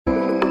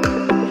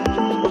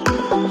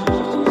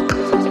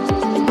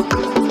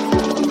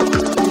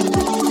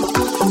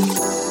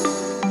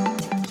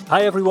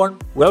Hi everyone,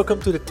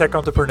 welcome to the Tech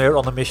Entrepreneur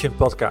on a Mission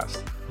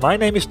podcast. My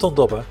name is Ton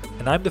Dobbe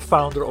and I'm the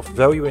founder of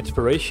Value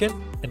Inspiration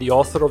and the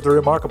author of The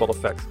Remarkable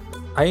Effect.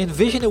 I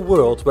envision a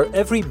world where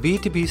every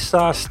B2B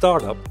SaaS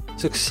startup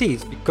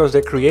succeeds because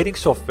they're creating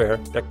software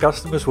that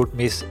customers would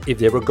miss if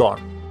they were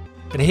gone.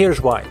 And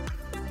here's why.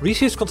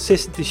 Research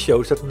consistently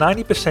shows that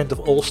 90% of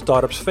all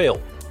startups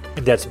fail,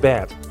 and that's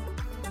bad.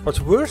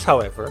 What's worse,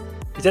 however,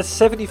 is that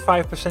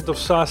 75% of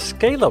SaaS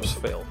scale-ups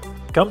fail,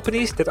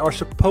 companies that are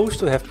supposed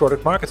to have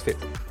product market fit.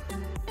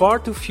 Far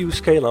too few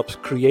scale-ups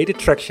create the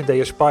traction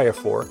they aspire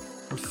for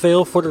and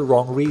fail for the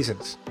wrong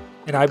reasons.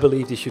 And I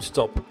believe this should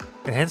stop.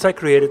 And hence I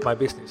created my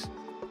business.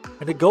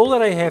 And the goal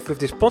that I have with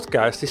this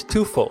podcast is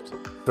twofold.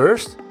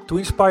 First, to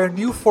inspire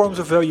new forms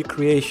of value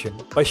creation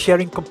by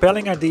sharing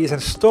compelling ideas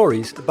and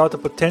stories about the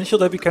potential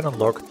that we can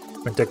unlock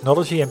when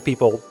technology and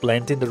people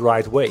blend in the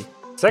right way.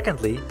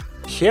 Secondly,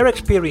 share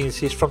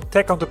experiences from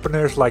tech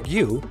entrepreneurs like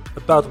you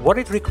about what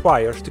it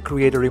requires to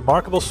create a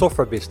remarkable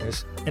software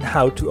business and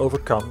how to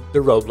overcome the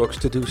roadblocks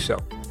to do so.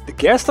 The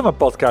guest on my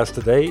podcast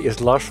today is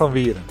Lars van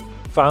Wieren,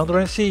 founder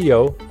and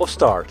CEO of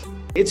Start.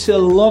 It's a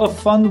lot of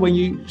fun when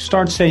you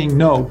start saying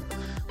no.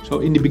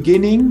 So in the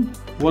beginning,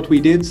 what we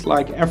did,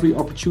 like every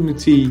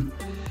opportunity,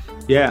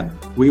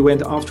 we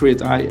went after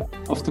it. I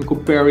often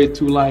compare it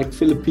to like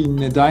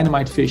Philippine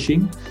dynamite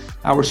fishing.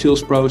 Our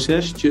sales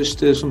process, just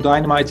some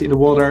dynamite in the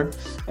water,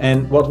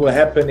 and what will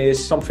happen is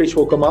some fish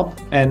will come up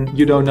and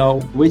you don't know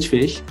which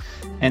fish.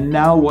 And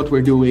now what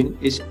we're doing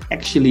is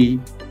actually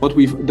what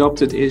we've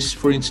adopted is,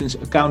 for instance,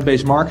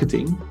 account-based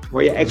marketing,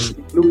 where you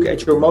actually look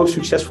at your most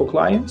successful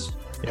clients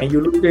and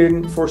you're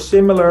looking for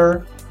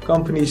similar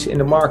companies in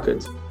the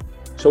market.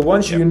 So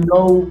once you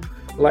know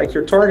like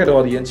your target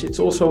audience, it's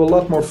also a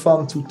lot more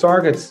fun to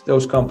target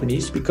those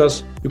companies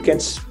because you can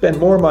spend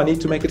more money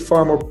to make it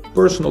far more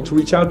personal to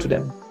reach out to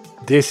them.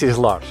 This is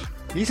Lars.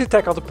 He's a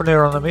tech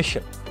entrepreneur on a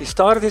mission. He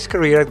started his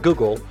career at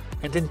Google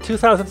and in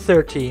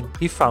 2013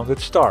 he founded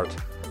Start.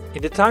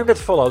 In the time that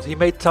followed he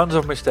made tons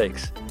of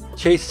mistakes,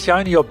 chased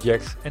shiny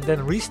objects and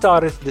then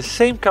restarted the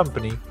same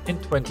company in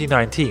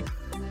 2019.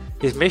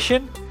 His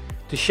mission?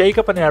 To shake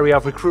up an area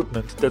of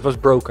recruitment that was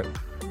broken.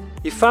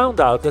 He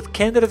found out that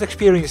candidate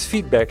experience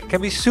feedback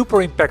can be super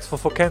impactful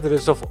for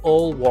candidates of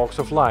all walks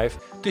of life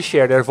to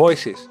share their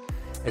voices,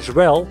 as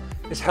well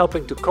as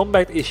helping to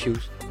combat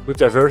issues with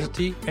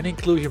diversity and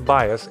inclusion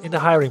bias in the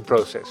hiring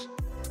process.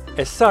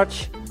 As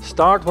such,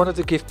 Start wanted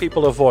to give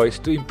people a voice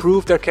to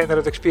improve their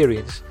candidate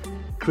experience,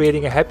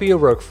 creating a happier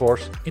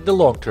workforce in the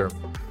long term.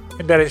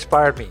 And that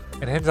inspired me,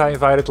 and hence I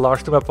invited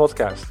Lars to my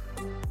podcast.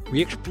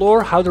 We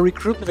explore how the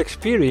recruitment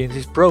experience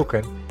is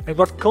broken and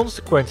what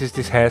consequences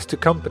this has to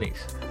companies.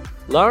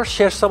 Lars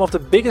shares some of the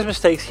biggest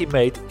mistakes he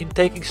made in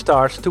taking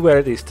Start to where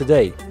it is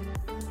today.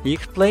 He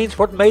explains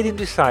what made him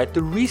decide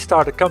to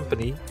restart a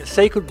company and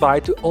say goodbye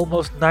to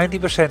almost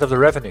 90% of the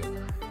revenue.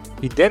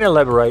 He then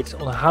elaborates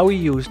on how he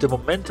used the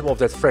momentum of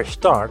that fresh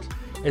start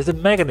as the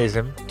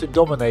mechanism to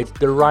dominate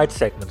the right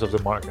segments of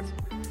the market.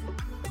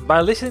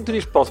 By listening to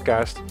this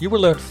podcast, you will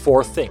learn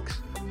 4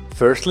 things.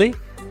 Firstly,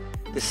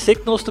 the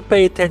signals to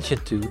pay attention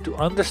to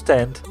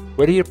understand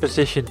whether you're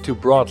positioned too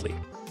broadly.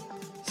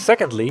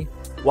 Secondly,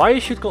 why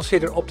you should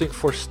consider opting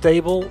for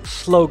stable,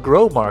 slow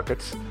grow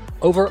markets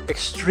over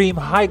extreme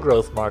high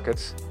growth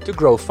markets to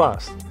grow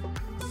fast.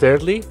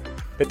 Thirdly,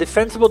 the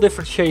defensible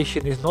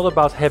differentiation is not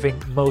about having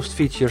most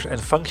features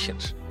and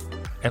functions.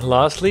 And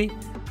lastly,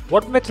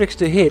 what metrics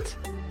to hit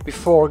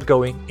before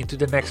going into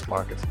the next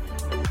market.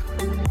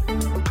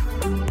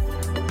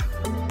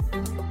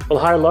 Well,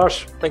 hi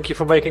Lars, thank you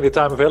for making the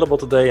time available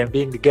today and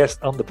being the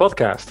guest on the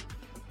podcast.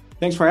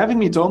 Thanks for having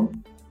me,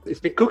 Tom. It's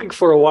been cooking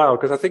for a while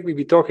because I think we've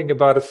been talking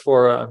about it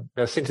for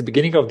since the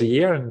beginning of the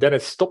year, and then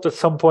it stopped at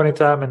some point in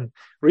time. And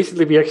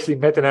recently, we actually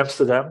met in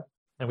Amsterdam,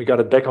 and we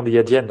got it back on the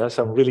agenda.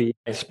 So I'm really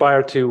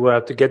inspired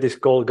to get this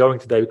call going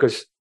today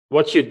because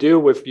what you do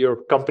with your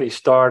company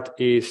Start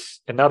is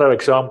another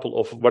example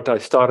of what I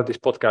started this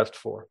podcast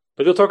for.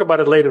 But we'll talk about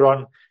it later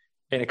on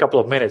in a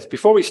couple of minutes.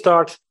 Before we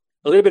start,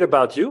 a little bit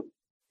about you.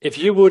 If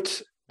you would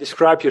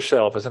describe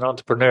yourself as an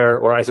entrepreneur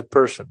or as a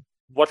person,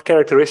 what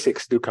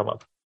characteristics do come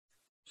up?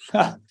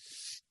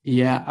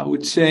 Yeah, I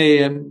would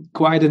say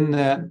quite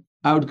an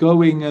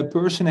outgoing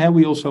person.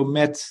 We also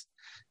met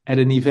at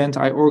an event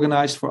I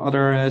organized for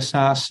other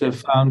SaaS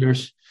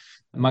founders.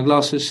 My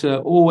glass is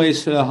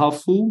always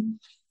half full.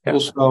 Yeah.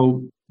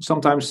 Also,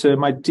 sometimes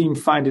my team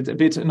find it a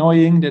bit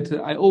annoying that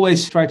I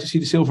always try to see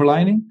the silver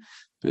lining.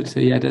 But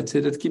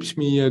that keeps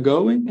me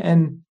going.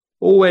 And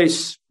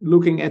always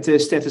looking at the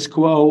status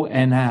quo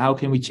and how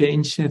can we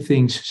change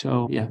things.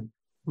 So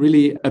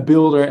really a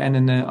builder and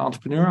an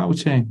entrepreneur, I would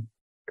say.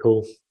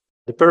 Cool.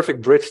 The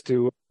perfect bridge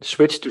to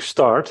switch to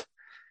Start.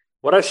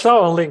 What I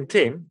saw on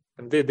LinkedIn,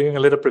 and doing a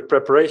little bit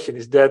preparation,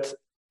 is that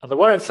on the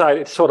one hand side,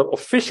 it sort of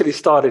officially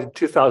started in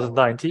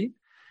 2019,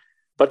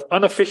 but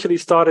unofficially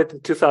started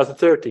in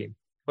 2013.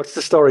 What's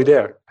the story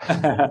there?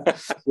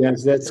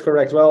 Yes, that's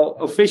correct. Well,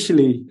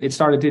 officially, it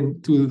started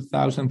in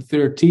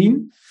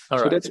 2013.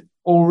 So that's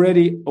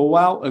already a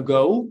while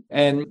ago.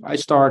 And I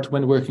started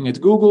when working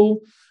at Google.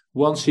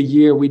 once a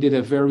year, we did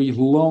a very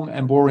long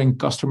and boring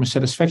customer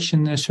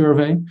satisfaction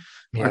survey.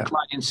 Yeah. Our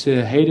clients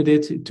hated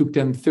it. It took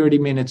them 30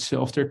 minutes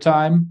of their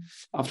time.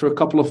 After a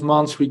couple of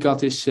months, we got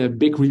this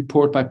big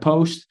report by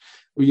post.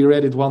 We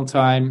read it one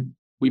time.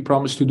 We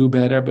promised to do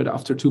better, but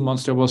after 2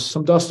 months, there was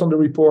some dust on the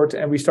report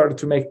and we started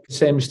to make the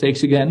same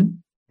mistakes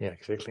again. Yeah,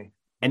 exactly.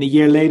 And a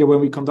year later, when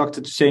we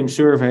conducted the same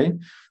survey,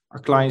 our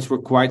clients were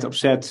quite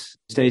upset,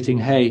 stating,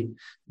 hey,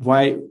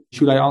 why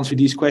should I answer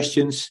these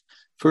questions?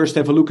 First,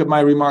 have a look at my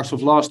remarks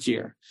of last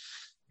year.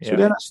 Yeah. So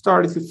then I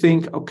started to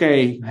think,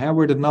 okay,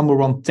 we're the number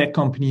one tech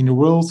company in the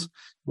world.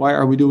 Why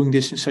are we doing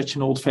this in such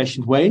an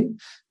old-fashioned way?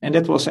 And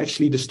that was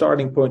actually the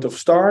starting point of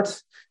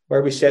Start,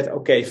 where we said,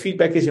 okay,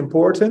 feedback is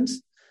important,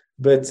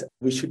 but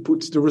we should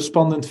put the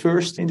respondent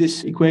first in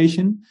this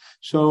equation.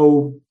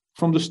 So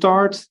from the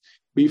start,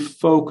 we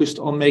focused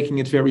on making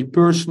it very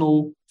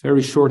personal,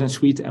 very short and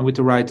sweet, and with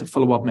the right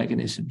follow-up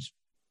mechanisms.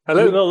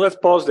 Let's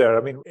pause there.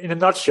 I mean, in a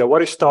nutshell,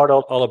 what is Start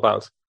all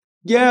about?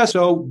 Yeah,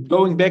 so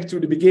going back to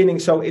the beginning,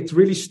 so it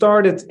really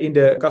started in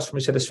the customer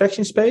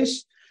satisfaction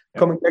space. Yeah.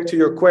 Coming back to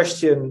your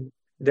question,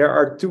 there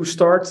are 2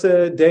 start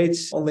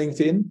dates on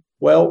LinkedIn.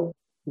 Well,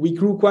 we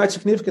grew quite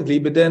significantly,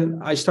 but then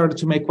I started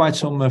to make quite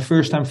some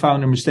first-time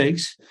founder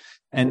mistakes.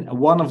 And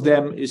one of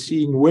them is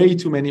seeing way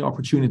too many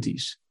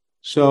opportunities.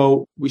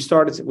 So we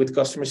started with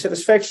customer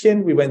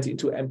satisfaction. We went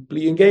into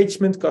employee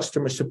engagement,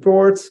 customer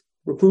support,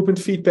 recruitment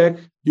feedback.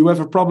 You have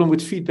a problem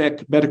with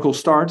feedback, better call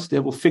Start. They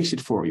will fix it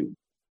for you.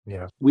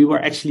 Yeah. We were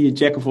actually a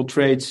jack of all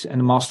trades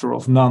and a master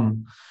of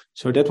none.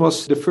 So that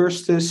was the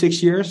first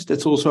 6 years.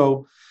 That's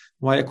also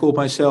why I called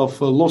myself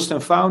Lost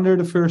and Founder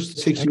the first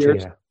 6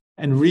 years. Yeah.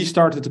 And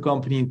restarted the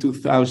company in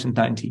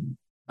 2019.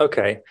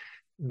 Okay.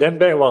 Then,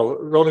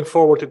 rolling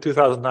forward to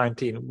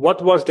 2019,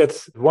 what was that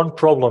one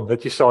problem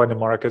that you saw in the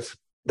market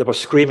that was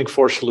screaming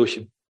for a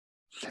solution?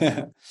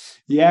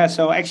 Yeah,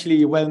 so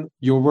actually when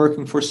you're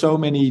working for so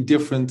many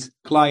different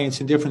clients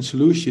and different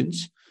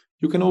solutions,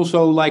 you can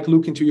also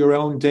look into your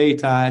own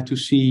data to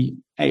see,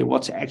 hey,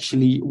 what's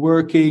actually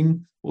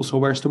working? Also,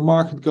 where's the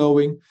market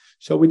going?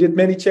 So we did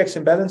many checks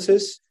and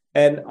balances.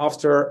 And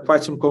after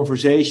quite some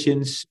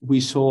conversations, we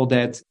saw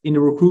that in the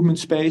recruitment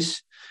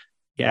space,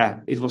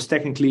 it was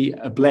technically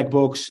a black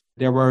box.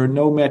 There were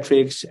no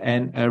metrics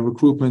and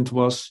recruitment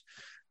was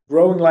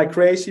growing like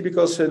crazy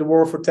because of the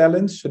war for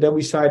talent. So then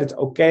we decided,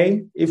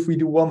 okay, if we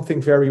do one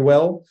thing very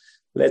well,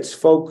 let's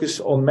focus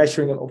on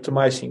measuring and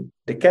optimizing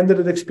the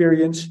candidate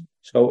experience.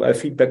 So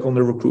feedback on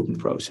the recruitment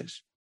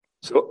process.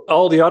 So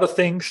all the other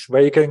things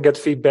where you can get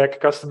feedback,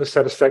 customer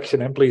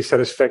satisfaction, employee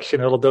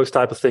satisfaction, all of those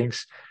type of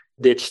things,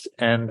 ditched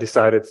and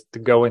decided to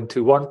go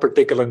into one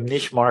particular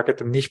niche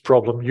market, a niche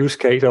problem, use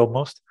case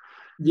almost.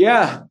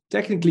 Yeah,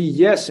 technically,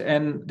 yes.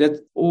 And that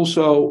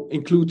also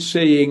includes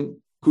saying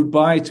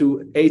goodbye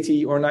to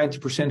 80 or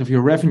 90% of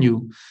your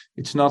revenue.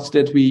 It's not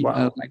that we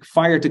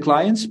fired the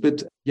clients,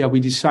 but we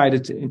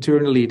decided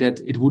internally that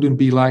it wouldn't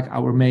be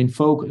our main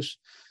focus.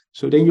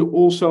 So then you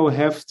also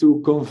have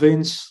to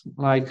convince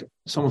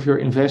some of your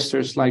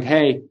investors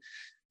hey,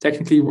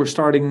 technically we're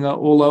starting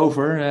all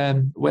over,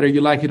 and whether you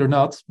like it or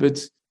not.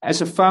 But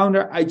as a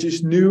founder, I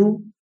just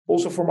knew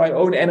also for my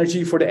own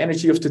energy, for the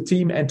energy of the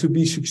team, and to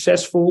be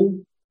successful,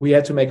 we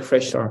had to make a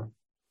fresh start.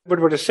 What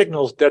were the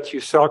signals that you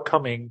saw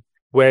coming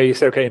where you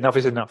say, okay, enough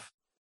is enough?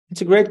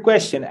 It's a great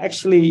question.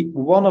 Actually,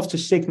 one of the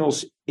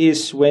signals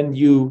is when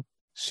you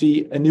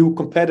see a new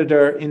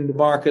competitor in the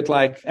market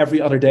every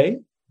other day.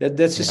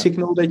 That's a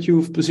signal that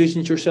you've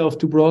positioned yourself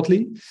too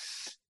broadly.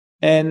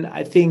 And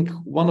I think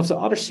one of the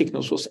other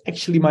signals was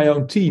actually my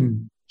own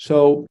team.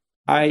 So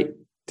I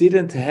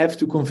didn't have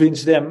to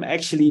convince them.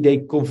 Actually, they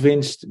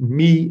convinced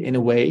me in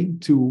a way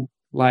to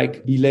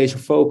be laser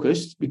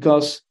focused,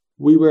 because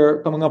we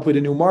were coming up with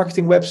a new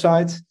marketing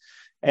website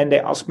and they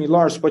asked me,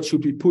 Lars, what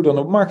should we put on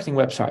a marketing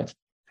website?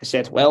 I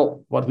said,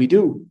 well, what we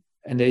do.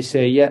 And they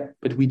say, yeah,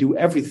 but we do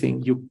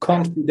everything. You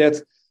can't do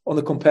that on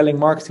a compelling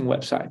marketing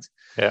website.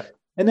 Yeah.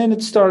 And then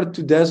it started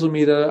to dazzle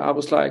me that I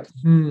was like,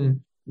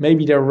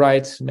 maybe they're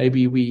right.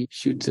 Maybe we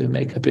should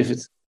make a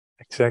pivot.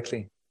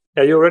 Exactly.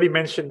 Yeah, you already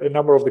mentioned a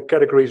number of the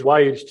categories why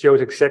you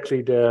chose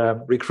exactly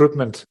the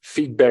recruitment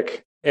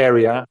feedback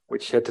area,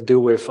 which had to do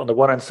with, on the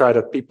one hand side,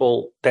 that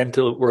people tend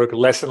to work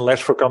less and less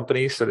for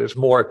companies. So there's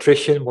more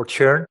attrition, more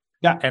churn.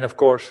 Yeah. And of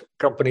course,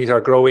 companies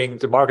are growing,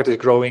 the market is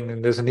growing,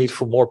 and there's a need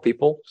for more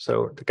people.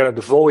 So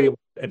the volume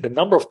and the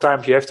number of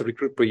times you have to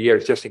recruit per year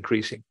is just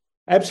increasing.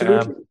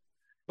 Absolutely.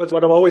 But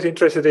what I'm always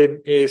interested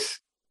in is,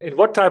 in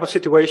what type of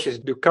situations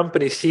do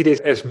companies see this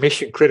as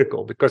mission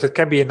critical? Because it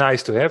can be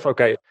nice to have,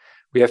 okay,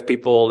 we have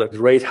people that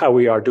rate how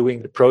we are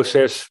doing the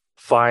process,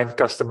 fine,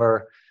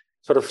 customer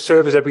sort of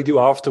service that we do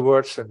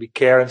afterwards, and we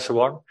care and so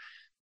on.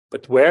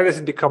 But where does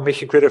it become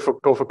mission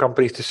critical for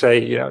companies to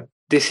say,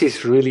 this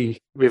is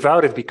really,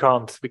 without it, we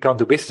can't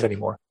do business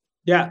anymore?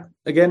 Yeah,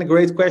 again, a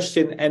great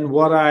question. And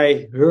what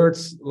I heard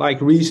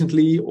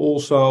recently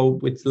also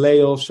with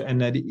layoffs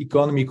and the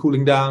economy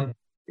cooling down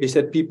is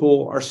that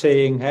people are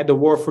saying the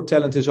war for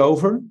talent is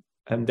over.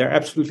 And they're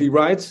absolutely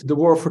right. The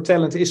war for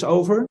talent is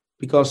over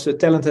because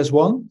talent has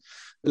won.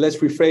 Let's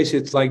rephrase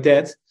it like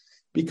that.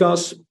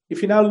 Because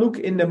if you now look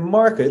in the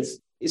market,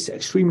 it's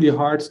extremely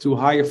hard to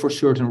hire for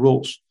certain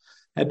roles.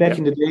 And back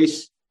in the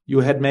days, you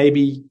had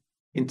maybe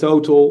in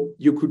total,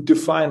 you could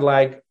define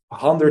like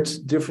 100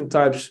 different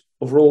types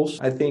of roles.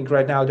 I think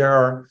right now there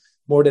are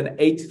more than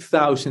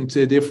 8,000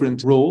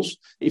 different roles.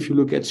 If you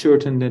look at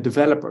certain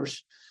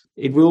developers,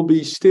 it will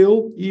be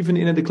still, even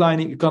in a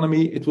declining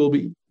economy, it will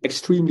be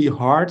extremely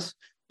hard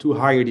to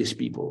hire these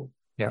people.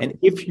 Yeah. And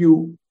if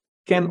you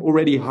can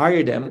already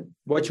hire them,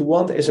 what you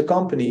want as a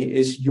company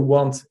is you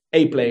want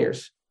A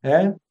players.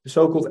 The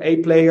so-called A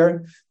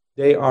player,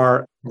 they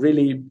are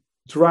really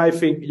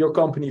driving your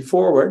company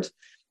forward.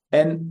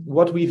 And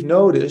what we've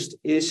noticed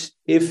is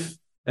if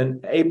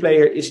an A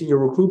player is in your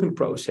recruitment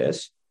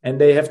process and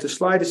they have the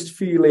slightest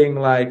feeling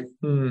like,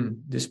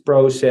 this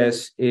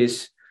process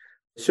is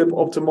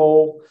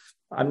suboptimal,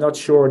 I'm not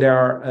sure there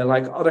are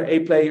like other A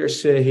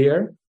players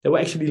here, they will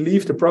actually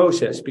leave the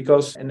process,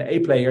 because an A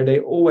player, they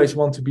always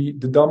want to be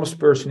the dumbest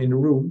person in the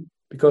room,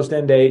 because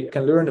then they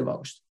can learn the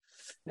most.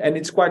 And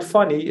it's quite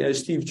funny,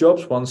 Steve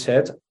Jobs once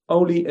said,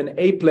 only an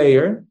A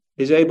player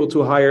is able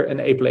to hire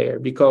an A player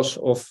because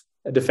of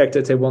the fact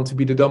that they want to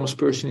be the dumbest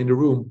person in the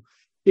room.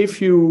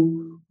 If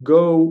you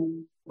go,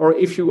 or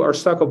if you are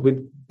stuck up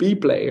with B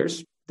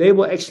players, they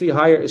will actually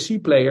hire a C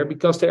player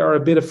because they are a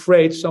bit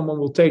afraid someone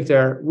will take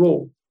their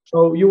role.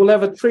 So you will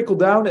have a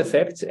trickle-down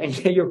effect, and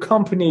your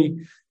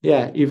company,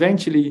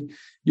 eventually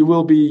you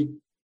will be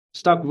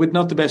stuck with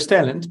not the best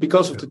talent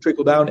because of the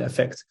trickle-down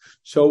effect.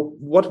 So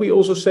what we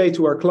also say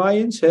to our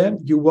clients,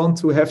 you want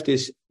to have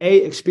this A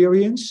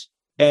experience,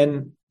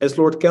 and as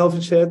Lord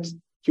Kelvin said,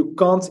 you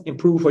can't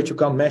improve what you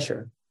can't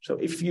measure. So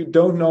if you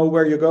don't know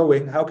where you're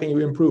going, how can you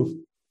improve?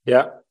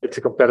 Yeah, it's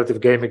a competitive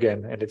game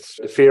again, and it's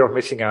the fear of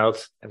missing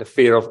out and the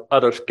fear of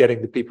others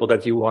getting the people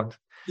that you want.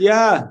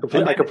 Yeah.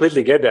 I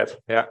completely get that.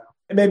 Yeah.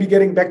 And maybe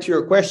getting back to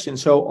your question.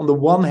 So on the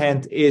one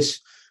hand is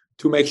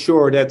to make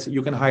sure that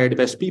you can hire the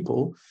best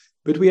people,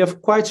 but we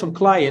have quite some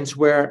clients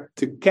where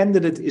the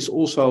candidate is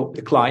also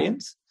the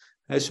client.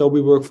 So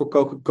we work for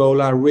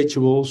Coca-Cola,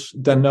 Rituals,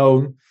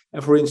 Danone,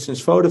 and for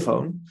instance,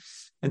 Vodafone.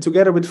 And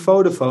together with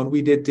Vodafone,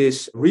 we did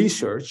this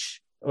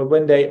research.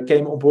 When they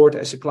came on board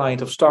as a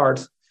client of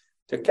Start,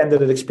 their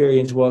candidate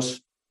experience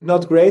was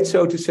not great,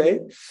 so to say.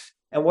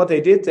 And what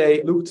they did,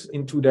 they looked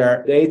into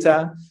their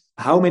data,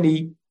 how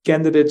many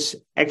candidates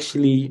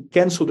actually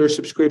canceled their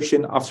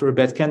subscription after a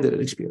bad candidate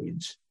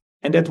experience.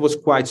 And that was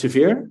quite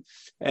severe.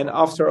 And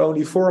after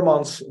only 4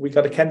 months, we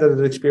got a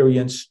candidate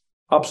experience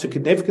up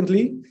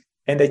significantly.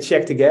 And they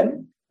checked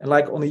again. And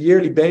like on a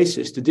yearly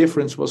basis, the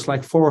difference was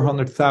like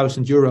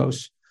 400,000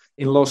 euros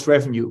in lost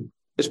revenue.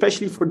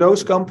 Especially for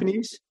those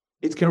companies,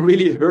 it can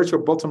really hurt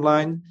your bottom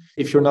line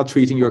if you're not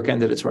treating your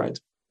candidates right.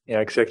 Yeah,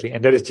 exactly.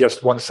 And that is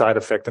just one side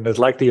effect. And there's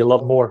likely a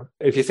lot more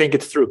if you think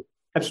it's true.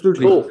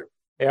 Absolutely. Cool.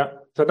 Yeah.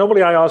 So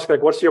normally I ask,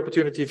 like, what's the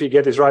opportunity if you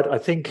get this right? I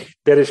think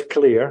that is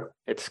clear.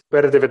 It's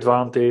competitive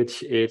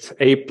advantage. It's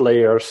A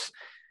players.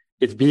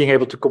 It's being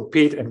able to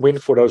compete and win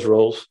for those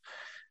roles.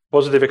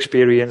 Positive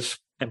experience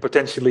and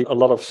potentially a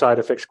lot of side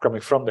effects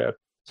coming from there.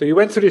 So you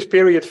went through this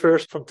period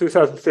first from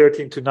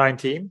 2013 to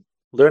 19,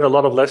 learned a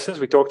lot of lessons.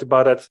 We talked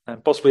about it,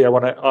 and possibly I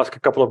want to ask a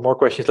couple of more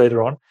questions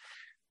later on.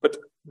 But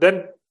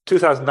then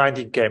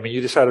 2019 came and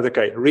you decided,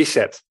 okay,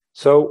 reset.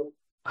 So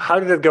how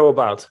did it go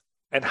about?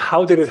 And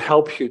how did it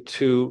help you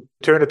to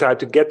turn the tide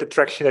to get the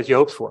traction that you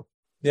hoped for?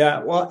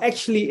 Yeah, well,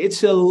 actually,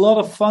 it's a lot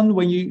of fun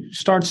when you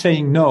start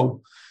saying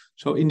no.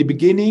 So in the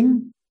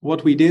beginning,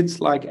 what we did,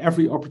 like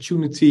every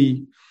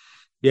opportunity,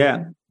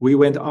 we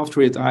went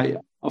after it. I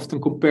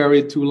often compare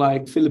it to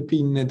like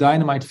Philippine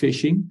dynamite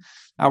fishing,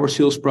 our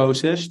sales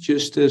process,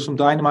 just some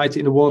dynamite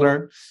in the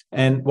water.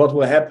 And what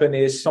will happen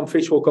is some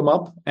fish will come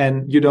up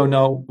and you don't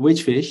know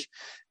which fish.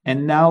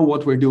 And now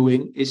what we're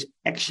doing is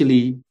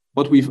actually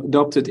what we've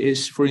adopted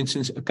is, for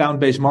instance,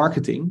 account-based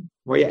marketing,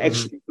 where you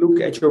actually look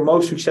at your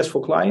most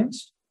successful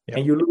clients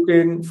and you're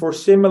looking for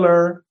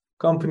similar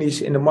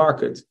companies in the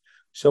market.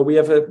 So we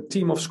have a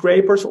team of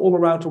scrapers all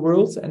around the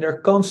world, and they're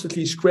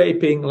constantly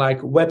scraping like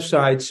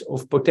websites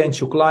of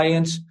potential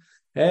clients.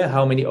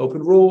 How many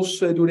open roles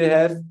do they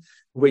have?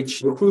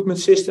 Which recruitment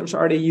systems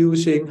are they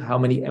using? How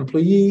many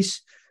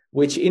employees?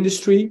 Which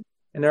industry?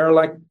 And there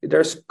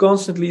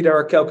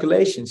are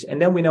calculations.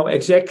 And then we know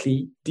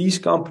exactly these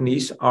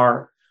companies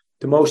are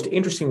the most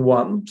interesting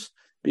ones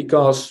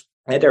because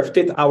they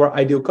fit our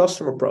ideal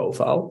customer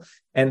profile.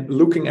 And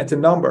looking at the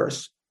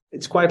numbers,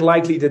 it's quite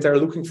likely that they're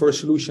looking for a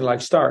solution like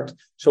Start.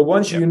 So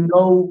once you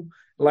know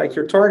like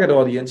your target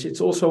audience,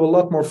 it's also a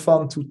lot more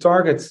fun to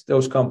target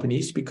those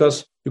companies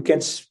because you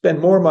can spend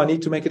more money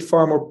to make it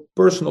far more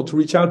personal to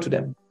reach out to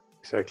them.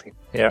 Exactly.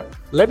 Yeah.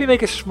 Let me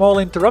make a small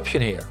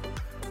interruption here.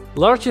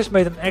 Lars just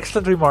made an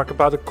excellent remark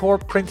about the core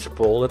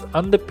principle that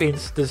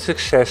underpins the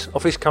success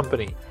of his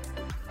company.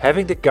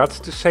 Having the guts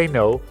to say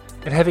no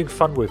and having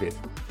fun with it.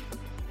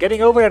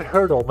 Getting over that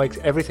hurdle makes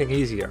everything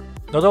easier,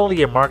 not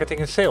only in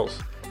marketing and sales,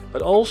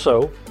 but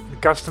also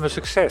in customer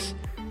success,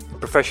 in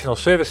professional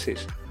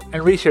services,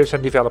 and research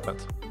and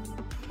development.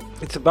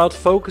 It's about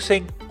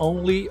focusing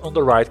only on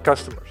the right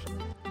customers.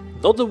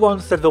 Not the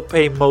ones that will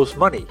pay most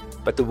money,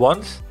 but the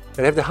ones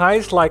that have the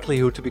highest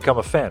likelihood to become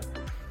a fan,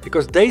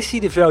 because they see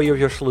the value of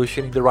your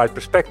solution in the right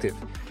perspective.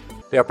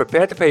 They are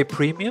prepared to pay a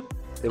premium,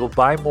 they will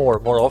buy more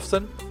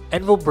often,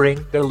 and will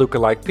bring their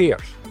lookalike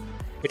peers.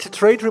 It's a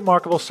trait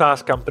remarkable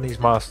SaaS companies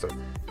master.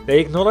 They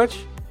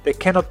acknowledge they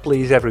cannot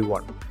please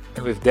everyone,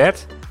 and with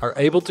that are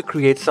able to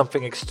create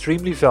something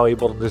extremely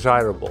valuable and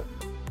desirable.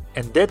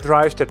 And that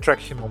drives their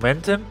traction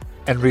momentum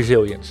and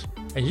resilience.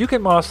 And you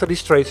can master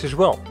these traits as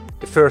well.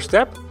 The first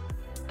step?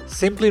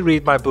 Simply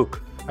read my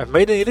book. I've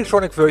made an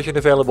electronic version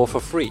available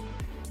for free.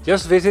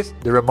 Just visit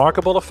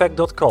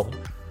theremarkableeffect.com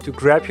to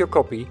grab your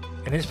copy,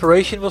 and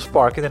inspiration will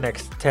spark in the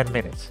next 10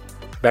 minutes.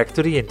 Back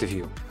to the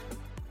interview.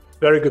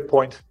 Very good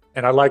point.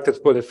 And I like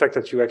that for the fact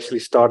that you actually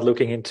start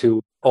looking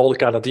into all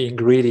kind of the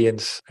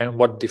ingredients and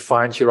what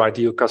defines your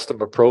ideal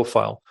customer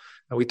profile.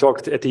 And we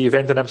talked at the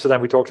event in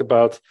Amsterdam, we talked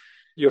about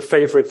your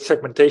favorite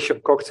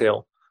segmentation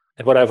cocktail.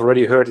 And what I've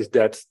already heard is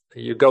that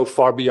you go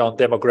far beyond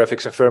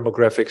demographics and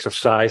firmographics of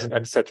size and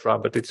etc.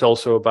 But it's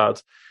also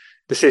about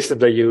the system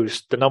they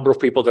use, the number of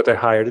people that they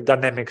hire, the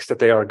dynamics that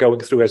they are going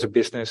through as a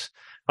business.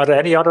 Are there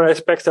any other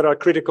aspects that are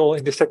critical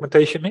in the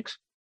segmentation mix?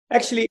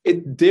 Actually,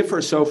 it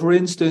differs. So for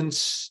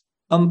instance,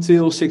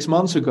 until 6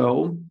 months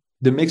ago,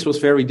 the mix was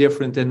very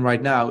different than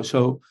right now.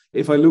 So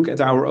if I look at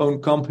our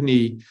own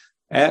company,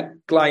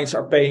 clients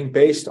are paying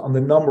based on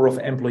the number of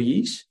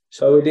employees.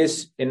 So it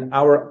is in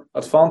our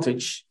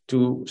advantage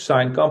to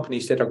sign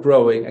companies that are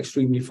growing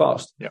extremely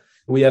fast. Yeah.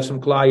 We have some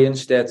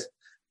clients that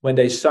when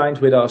they signed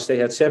with us, they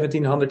had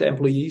 1,700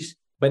 employees.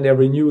 When they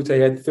renewed, they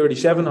had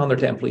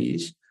 3,700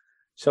 employees.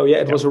 So yeah,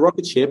 it was a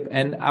rocket ship,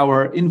 and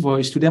our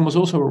invoice to them was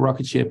also a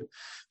rocket ship.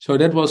 So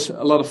that was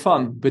a lot of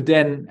fun. But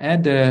then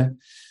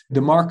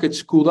the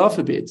markets cooled off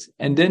a bit.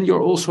 And then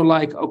you're also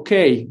like,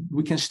 okay,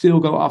 we can still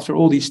go after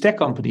all these tech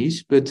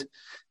companies. But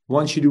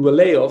once you do a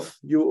layoff,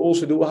 you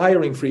also do a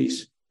hiring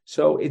freeze.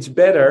 So it's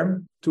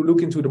better to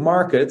look into the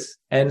market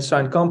and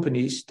sign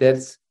companies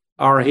that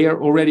are here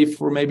already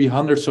for maybe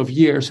hundreds of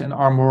years and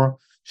are more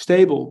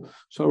stable.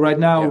 So right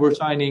now we're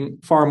signing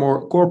far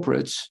more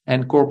corporates,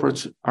 and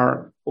corporates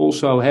are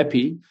also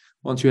happy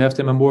once you have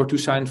them on board to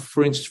sign,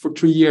 for instance, for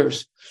 3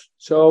 years.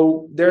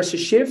 So there's a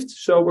shift.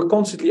 So we're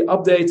constantly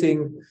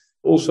updating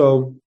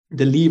also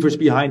the levers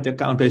behind the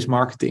account-based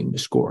marketing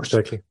scores.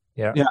 Exactly.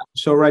 Yeah.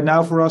 So right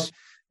now for us,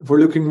 we're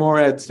looking more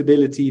at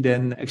stability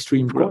than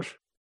extreme growth.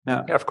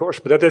 Yeah, of course.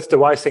 But that's the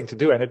wise thing to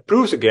do. And it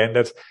proves again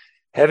that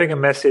having a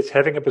message,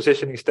 having a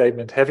positioning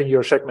statement, having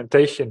your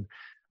segmentation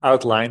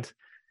outlined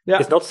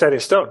is not set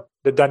in stone.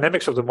 The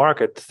dynamics of the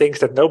market, things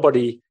that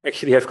nobody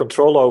actually has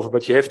control over,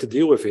 but you have to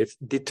deal with it,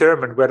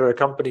 determine whether a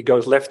company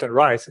goes left and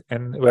right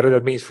and whether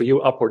that means for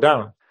you up or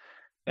down.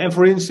 And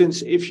for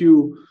instance, if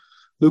you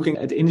looking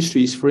at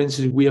industries, for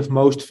instance, we have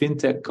most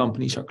fintech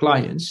companies are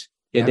clients.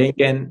 They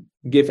can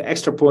give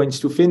extra points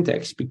to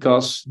fintechs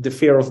because the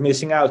fear of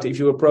missing out. If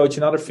you approach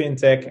another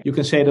fintech, you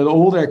can say that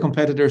all their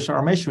competitors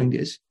are measuring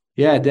this.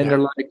 They're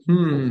like,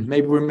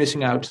 maybe we're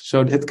missing out.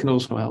 So that can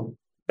also help.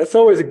 That's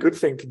always a good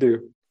thing to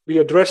do. We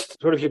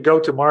addressed sort of your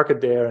go-to market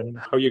there and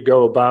how you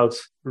go about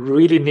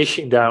really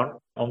niching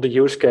down on the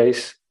use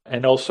case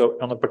and also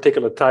on a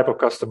particular type of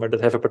customer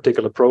that have a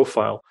particular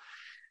profile.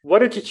 What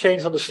did you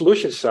change on the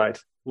solution side?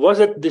 Was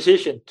it a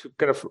decision to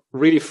kind of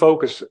really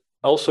focus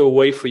also a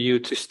way for you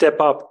to step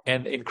up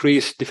and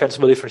increase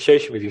defensible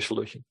differentiation with your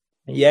solution?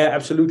 Yeah,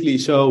 absolutely.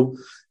 So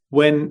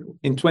when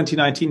in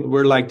 2019,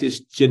 we're like this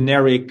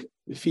generic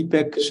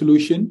feedback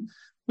solution,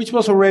 which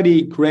was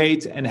already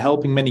great and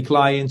helping many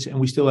clients. And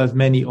we still have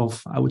many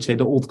of, I would say,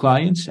 the old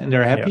clients, and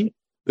they're happy. Yeah.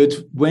 But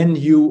when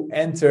you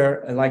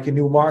enter like a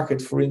new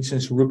market, for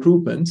instance,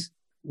 recruitment,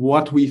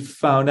 what we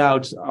found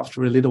out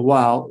after a little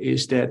while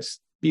is that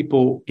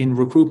people in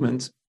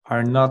recruitment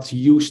are not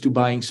used to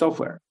buying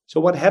software. So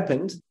what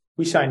happened?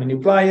 We signed a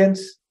new client,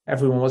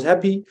 everyone was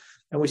happy,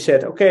 and we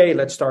said, okay,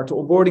 let's start the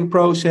onboarding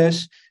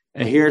process.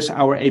 And here's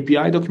our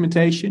API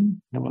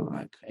documentation. And we're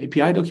like,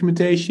 API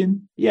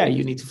documentation? Yeah,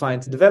 you need to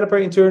find a developer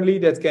internally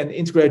that can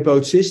integrate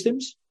both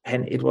systems.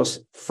 And it was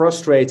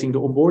frustrating, the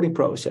onboarding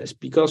process,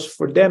 because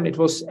for them, it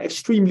was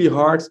extremely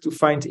hard to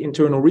find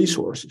internal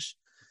resources.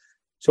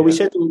 So we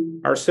said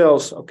to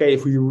ourselves, okay,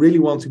 if we really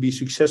want to be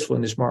successful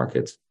in this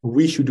market,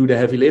 we should do the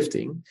heavy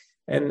lifting.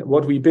 And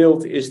what we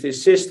built is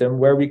this system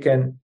where we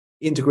can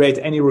integrate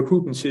any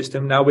recruitment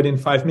system now within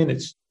 5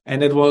 minutes.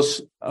 And it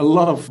was a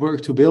lot of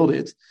work to build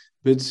it.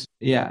 But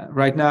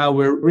right now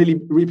we're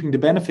really reaping the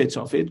benefits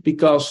of it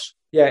because,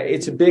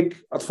 it's a big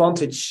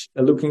advantage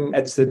looking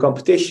at the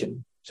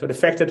competition. So the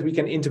fact that we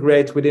can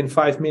integrate within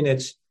 5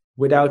 minutes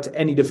without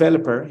any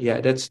developer,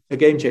 that's a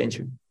game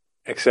changer.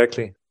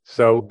 Exactly.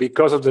 So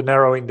because of the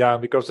narrowing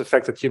down, because of the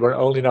fact that you were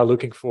only now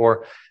looking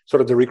for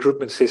sort of the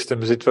recruitment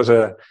systems, it was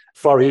a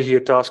far easier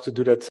task to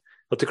do that,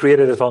 but to create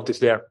an advantage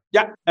there.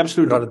 Yeah,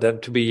 absolutely. Rather than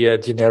to be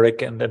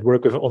generic and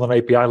work on an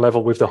API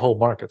level with the whole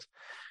market.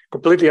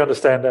 Completely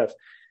understand that.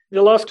 In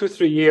the last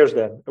 2-3 years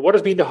then, what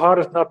has been the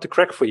hardest nut to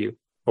crack for you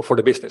or for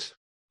the business?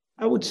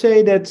 I would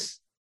say that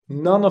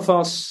none of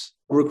us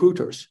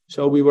recruiters.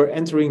 So we were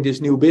entering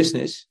this new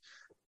business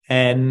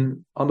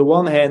And on the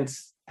one hand,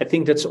 I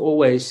think that's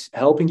always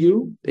helping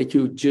you, that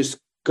you just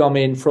come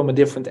in from a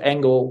different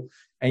angle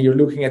and you're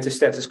looking at the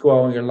status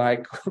quo and you're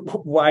like,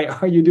 why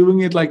are you doing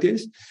it like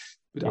this?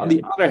 But on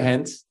the other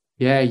hand,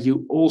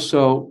 you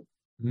also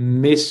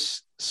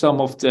miss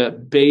some of the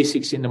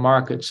basics in the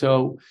market.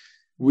 So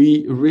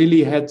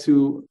we had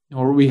to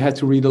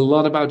read a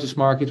lot about this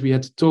market. We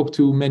had to talk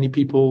to many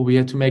people. We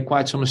had to make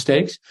quite some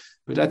mistakes.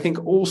 But I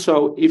think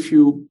also if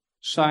you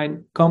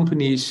sign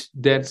companies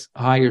that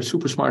hire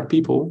super smart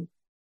people,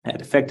 and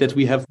the fact that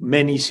we have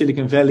many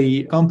Silicon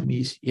Valley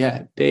companies,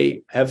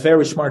 they have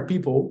very smart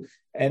people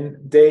and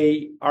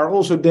they are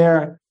also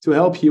there to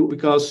help you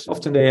because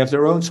often they have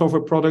their own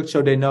software product,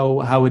 so they know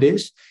how it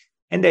is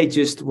and they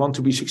just want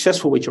to be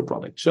successful with your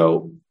product.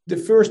 So the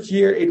first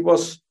year it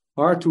was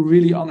hard to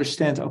really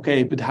understand,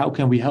 okay, but how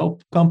can we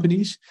help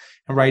companies?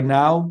 And right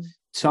now,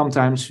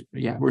 sometimes,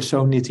 we're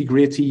so nitty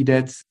gritty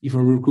that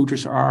even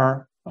recruiters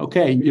are,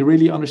 okay, you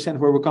really understand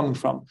where we're coming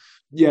from.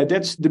 Yeah,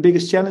 that's the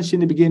biggest challenge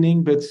in the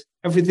beginning, but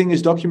everything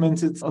is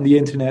documented on the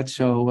internet,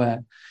 so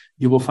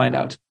you will find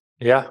out.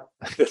 Yeah,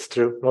 that's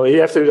true. Well,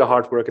 you have to do the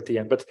hard work at the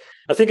end. But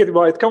I think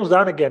it comes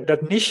down again,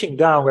 that niching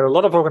down, where a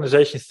lot of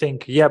organizations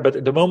think,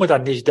 but the moment I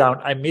niche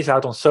down, I miss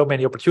out on so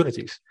many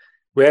opportunities.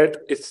 Where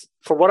it's,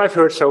 for what I've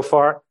heard so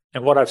far,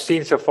 and what I've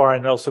seen so far,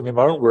 and also in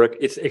my own work,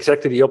 it's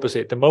exactly the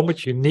opposite. The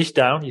moment you niche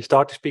down, you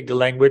start to speak the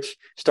language,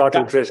 start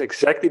to address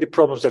exactly the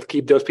problems that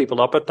keep those people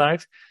up at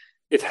night.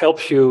 It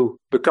helps you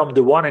become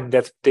the one in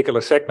that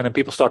particular segment, and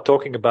people start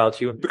talking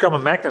about you and become a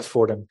magnet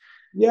for them.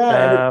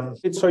 Yeah,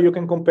 it's so you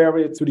can compare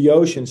it to the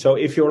ocean. So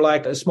if you're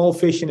like a small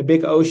fish in a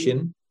big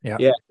ocean,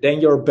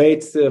 then you're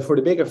bait for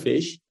the bigger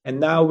fish. And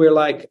now we're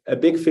like a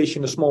big fish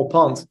in a small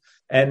pond,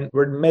 and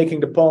we're making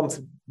the pond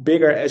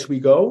bigger as we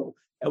go.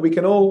 And we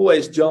can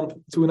always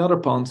jump to another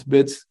pond.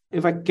 But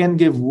if I can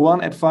give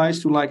one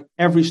advice to like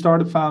every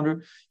startup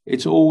founder,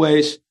 it's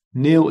always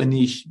nail a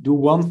niche. Do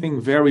one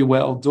thing very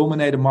well,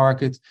 dominate a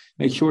market,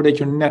 make sure that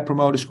your net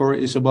promoter score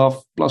is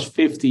above plus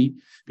 50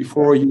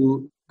 before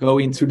you go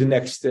into the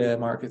next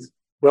market.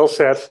 Well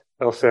said.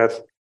 Well said.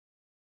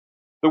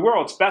 The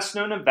world's best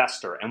known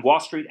investor and Wall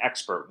Street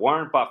expert,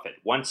 Warren Buffett,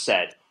 once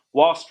said,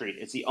 "Wall Street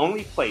is the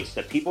only place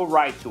that people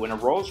ride to in a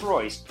Rolls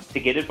Royce to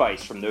get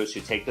advice from those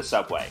who take the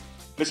subway."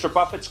 Mr.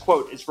 Buffett's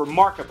quote is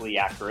remarkably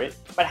accurate,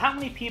 but how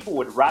many people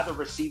would rather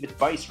receive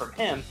advice from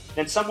him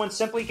than someone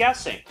simply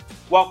guessing?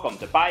 Welcome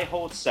to Buy,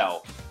 Hold,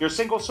 Sell, your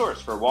single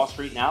source for Wall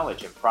Street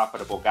knowledge and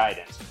profitable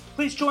guidance.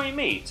 Please join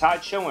me, Todd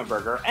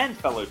Schoenberger, and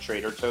fellow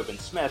trader Tobin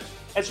Smith,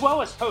 as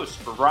well as host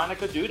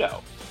Veronica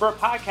Dudo, for a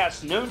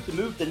podcast known to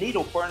move the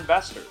needle for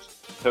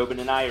investors. Tobin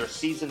and I are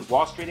seasoned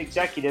Wall Street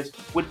executives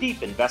with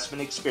deep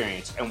investment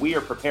experience, and we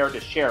are prepared to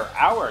share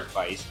our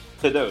advice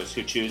to those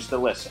who choose to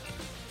listen.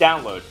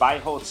 Download Buy,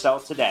 Hold, Sell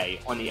today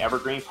on the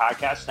Evergreen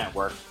Podcast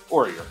Network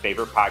or your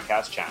favorite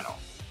podcast channel.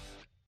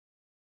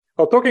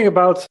 Well, talking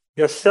about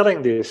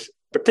selling this,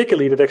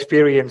 particularly that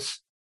experience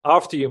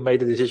after you made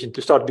the decision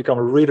to start to become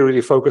really,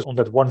 really focused on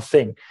that one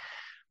thing.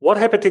 What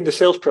happened in the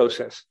sales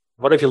process?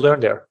 What have you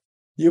learned there?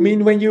 You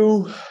mean when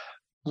you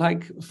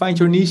find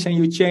your niche and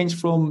you change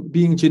from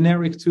being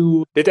generic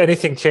to... Did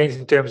anything change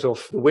in terms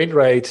of win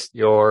rates,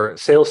 your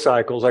sales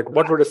cycles?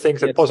 What were the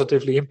things that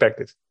positively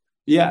impacted?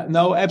 Yeah,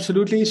 no,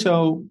 absolutely.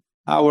 So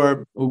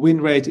our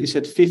win rate is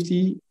at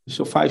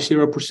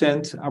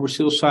 50%. Our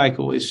sales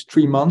cycle is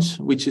 3 months,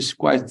 which is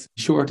quite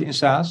short in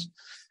SaaS.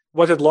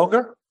 Was it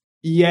longer?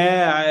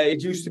 Yeah,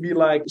 it used to be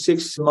like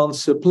 6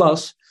 months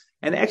plus.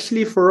 And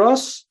actually for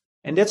us,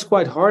 and that's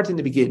quite hard in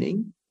the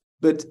beginning,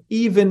 but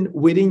even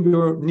within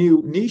your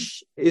new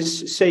niche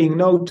is saying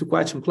no to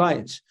quite some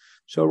clients.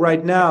 So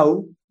right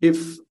now,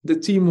 if the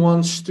team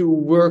wants to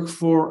work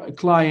for a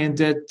client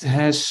that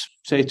has,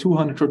 say,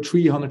 200 or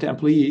 300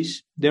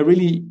 employees, they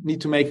really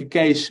need to make a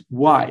case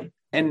why.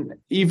 And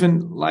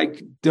even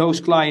like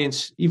those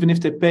clients, even if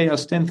they pay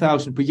us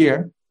 10,000 per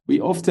year, we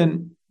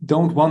often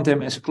don't want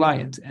them as a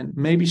client, and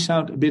maybe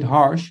sound a bit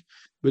harsh.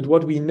 But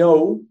what we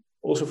know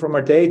also from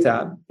our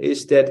data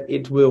is that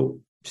it will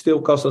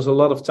still cost us a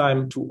lot of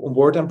time to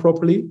onboard them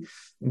properly,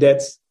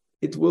 that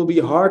it will be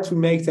hard to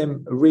make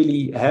them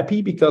really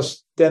happy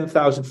because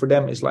 10,000 for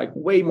them is like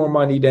way more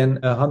money than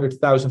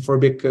 100,000 for a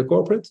big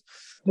corporate.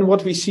 And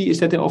what we see is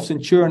that they often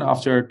churn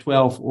after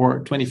 12 or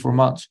 24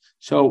 months.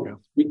 So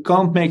we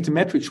can't make the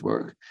metrics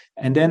work.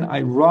 And then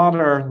I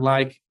rather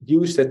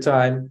use that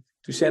time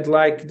to send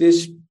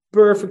this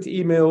perfect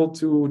email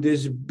to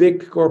this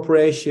big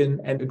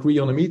corporation and agree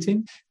on a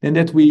meeting than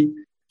that we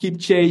keep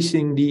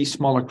chasing these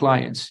smaller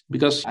clients.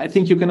 Because I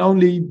think you can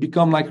only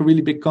become a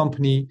really big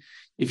company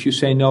if you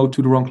say no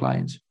to the wrong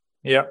clients.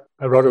 Yeah,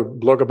 I wrote a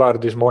blog about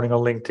it this morning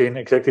on LinkedIn,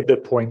 exactly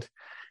that point,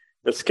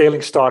 that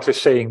scaling starts with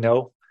saying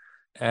no.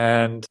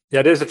 And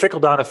there's a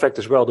trickle-down effect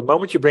as well. The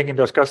moment you bring in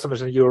those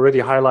customers, and you already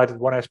highlighted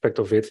one aspect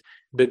of it,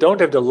 they don't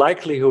have the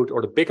likelihood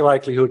or the big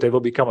likelihood they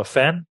will become a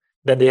fan,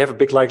 then they have a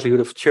big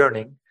likelihood of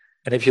churning.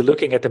 And if you're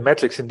looking at the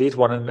metrics, indeed,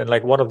 one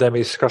of them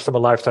is customer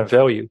lifetime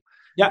value,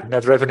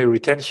 net revenue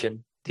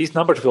retention. These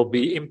numbers will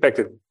be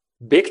impacted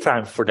big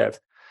time for that.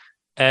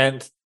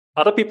 And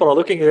Other people are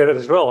looking at it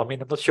as well. I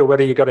mean, I'm not sure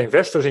whether you got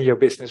investors in your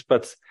business,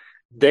 but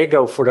they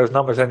go for those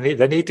numbers and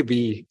they need to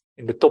be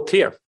in the top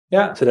tier.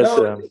 Yeah, so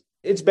that's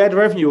it's bad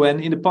revenue.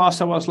 And in the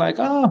past, I was like,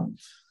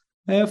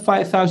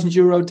 5,000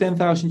 euro,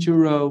 10,000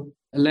 euro,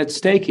 let's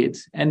take it.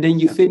 And then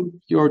you think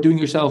you're doing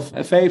yourself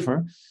a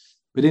favor.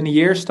 But in a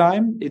year's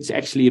time, it's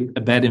actually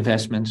a bad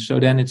investment. So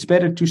then it's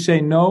better to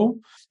say no.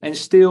 And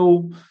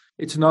still,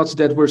 it's not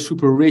that we're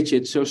super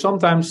rigid. So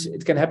sometimes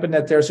it can happen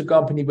that there's a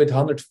company with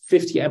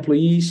 150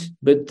 employees,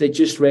 but they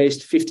just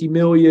raised 50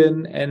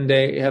 million and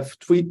they have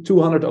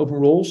 200 open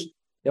roles.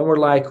 Then we're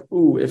like,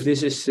 ooh, if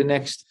this is the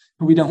next,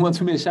 we don't want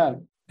to miss out.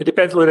 It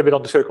depends a little bit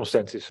on the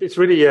circumstances. It's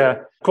really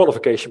a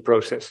qualification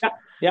process.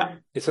 Yeah.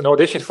 It's an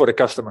audition for the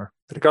customer.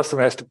 The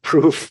customer has to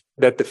prove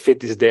that the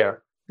fit is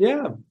there.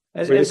 Yeah.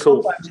 Really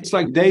cool. Sometimes it's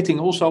like dating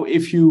also,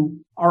 if you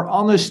are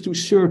honest to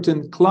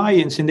certain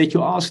clients and that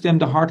you ask them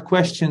the hard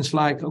questions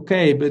like,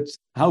 okay, but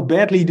how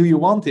badly do you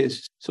want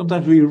this?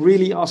 Sometimes we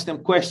really ask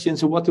them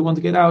questions of what they want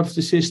to get out of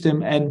the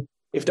system. And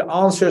if the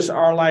answers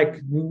are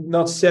like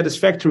not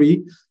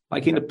satisfactory,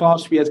 like in the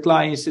past, we had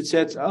clients that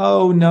said,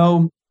 oh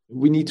no,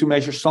 we need to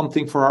measure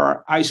something for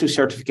our ISO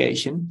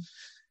certification.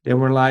 Then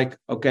we're like,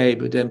 okay,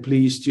 but then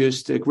please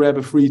just grab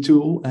a free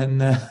tool. And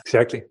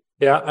Exactly.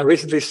 Yeah, I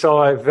recently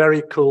saw a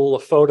very cool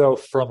photo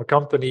from a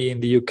company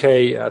in the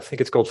UK. I think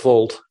it's called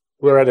Volt.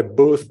 We're at a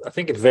booth, I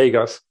think in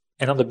Vegas.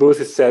 And on the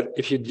booth, it said,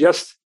 if you're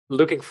just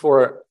looking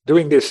for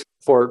doing this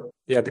for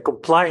the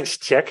compliance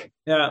check,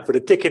 for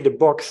the tick in the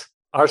box,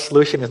 our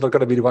solution is not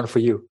going to be the one for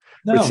you.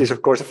 No. Which is,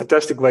 of course, a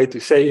fantastic way to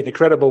say in a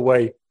credible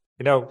way,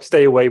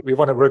 stay away. We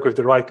want to work with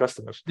the right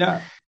customers.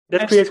 Yeah.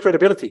 That creates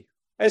credibility.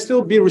 And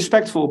still be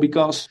respectful,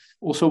 because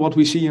also what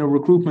we see in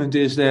recruitment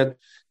is that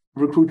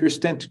recruiters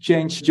tend to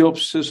change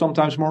jobs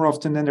sometimes more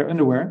often than their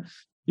underwear.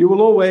 You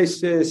will always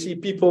see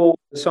people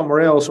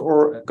somewhere else,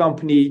 or a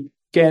company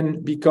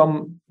can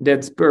become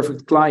that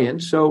perfect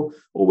client. So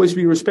always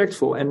be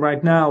respectful. And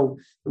right now,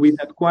 we've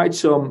had quite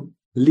some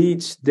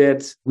leads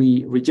that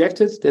we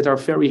rejected that are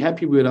very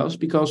happy with us,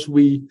 because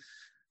we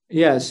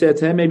said,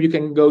 hey, maybe you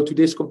can go to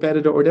this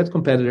competitor or that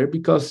competitor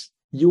because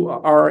you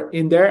are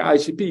in their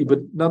ICP, but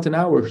not in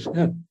ours.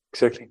 Yeah.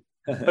 Exactly.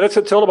 But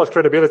it's all about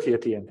credibility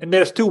at the end. And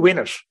there's two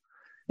winners.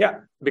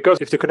 Yeah. Because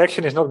if the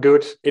connection is not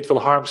good, it will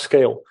harm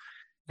scale.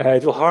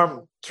 It will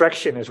harm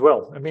traction as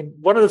well. I mean,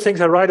 one of the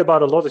things I write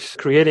about a lot is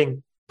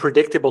creating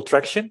predictable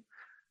traction.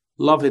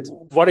 Love it.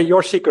 What are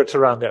your secrets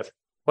around that?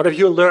 What have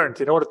you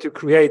learned in order to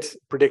create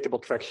predictable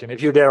traction?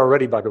 If you're there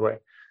already, by the way.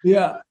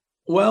 Yeah.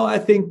 Well, I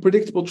think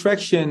predictable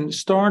traction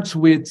starts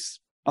with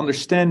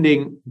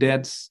understanding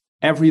that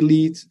every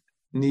lead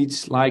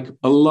needs like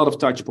a lot of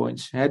touch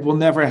points. It will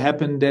never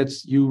happen that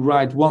you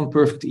write one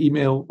perfect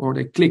email or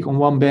they click on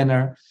one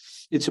banner.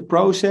 It's a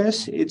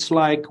process. It's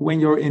like when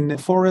you're in the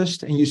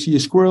forest and you see a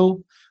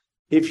squirrel.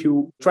 If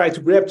you try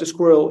to grab the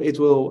squirrel, it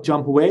will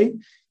jump away.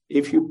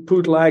 If you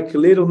put like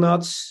little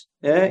nuts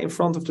in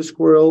front of the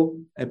squirrel,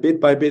 bit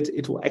by bit,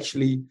 it will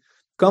actually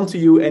come to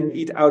you and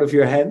eat out of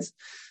your hand.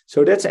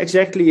 So that's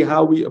exactly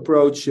how we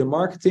approach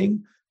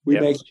marketing. We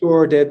make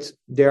sure that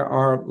there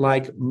are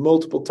like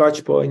multiple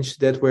touch points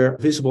that were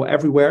visible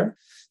everywhere.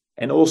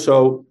 And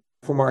also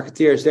for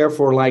marketeers,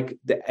 therefore, like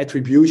the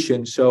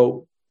attribution.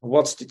 So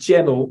what's the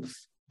channel?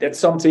 That's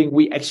something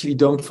we actually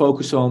don't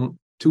focus on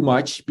too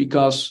much,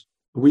 because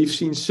we've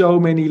seen so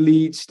many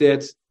leads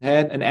that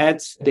had an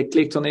ad, they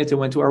clicked on it and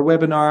went to our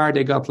webinar,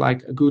 they got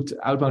like a good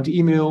outbound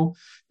email,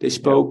 they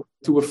spoke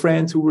to a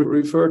friend who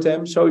referred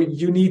them. So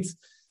you need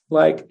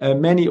like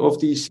many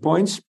of these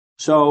points.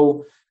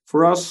 So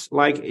for us,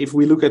 like if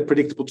we look at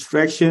predictable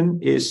traction,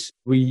 is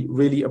we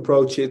really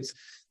approach it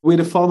with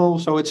a funnel.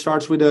 So it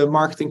starts with a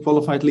marketing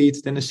qualified lead,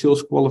 then a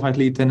sales qualified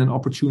lead, then an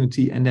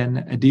opportunity, and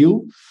then a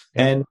deal.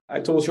 And I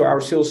told you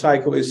our sales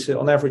cycle is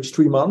on average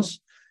 3 months.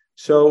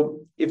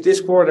 So if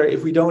this quarter,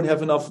 if we don't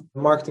have enough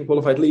marketing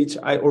qualified leads,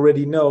 I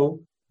already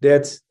know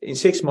that in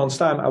 6 months'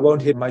 time, I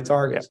won't hit my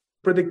target.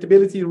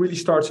 Predictability really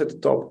starts at the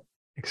top.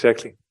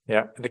 Exactly.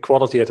 Yeah. And the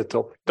quality at the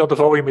top. Don't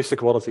avoid miss the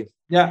quality.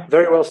 Yeah.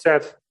 Very well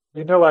said.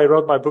 I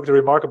wrote my book, The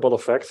Remarkable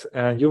Effect,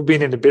 and you've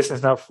been in the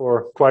business now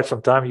for quite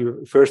some time.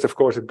 You first, of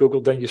course, at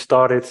Google, then you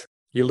started.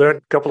 You learned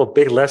a couple of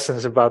big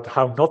lessons about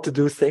how not to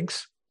do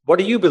things. What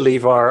do you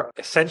believe are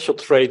essential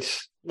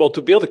traits,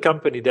 to build a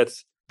company that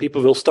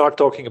people will start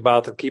talking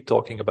about and keep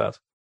talking about?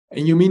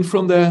 And you mean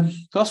from the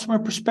customer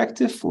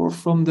perspective or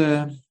from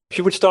the... If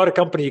you would start a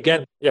company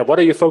again, what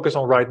are you focused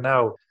on right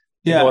now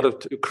in order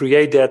to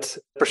create that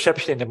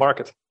perception in the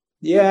market?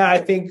 Yeah, I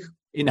think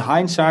in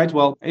hindsight,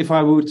 if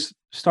I would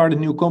start a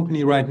new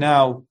company right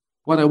now,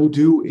 what I would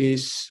do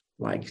is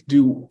like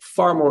do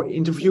far more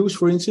interviews,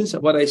 for instance.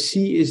 What I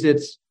see is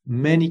that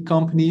many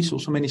companies,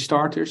 also many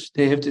starters,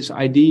 they have this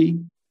idea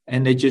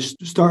and they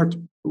just start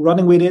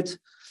running with it.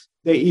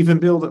 They even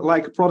build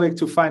like a product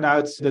to find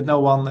out that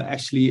no one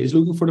actually is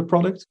looking for the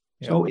product.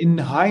 Yeah. So in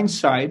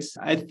hindsight,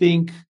 I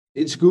think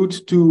it's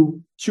good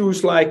to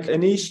choose like a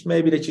niche,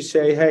 maybe that you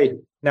say, hey,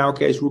 in our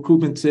case,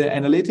 recruitment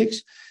analytics.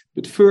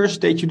 But first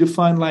that you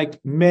define like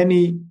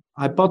many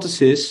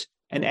hypotheses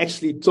and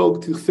actually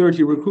talk to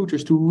 30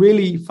 recruiters to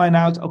really find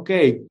out,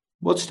 okay,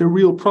 what's the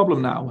real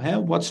problem now? Huh?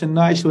 What's a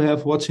nice to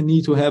have? What's a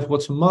need to have?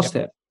 What's a must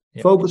have?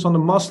 Yep. Focus on the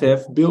must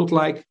have, build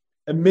like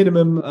a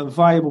minimum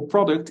viable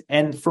product,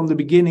 and from the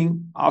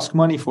beginning, ask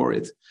money for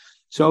it.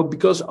 So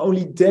because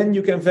only then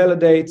you can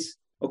validate,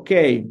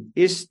 okay,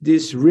 is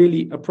this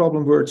really a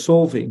problem worth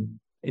solving?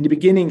 In the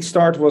beginning,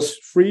 Start was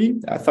free.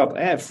 I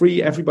thought,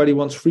 free, everybody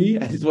wants free.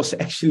 And it was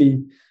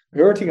actually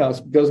hurting us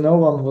because no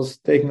one was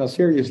taking us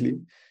seriously.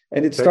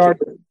 And it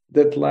started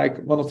that like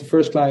one of the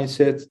first clients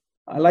said,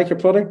 I like your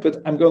product,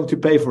 but I'm going to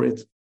pay for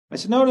it. I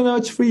said, no,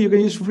 it's free. You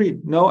can use it for free.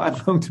 No, I'm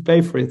going to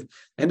pay for it.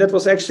 And that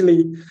was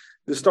actually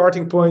the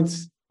starting point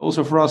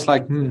also for us,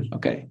 like,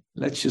 okay,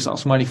 let's just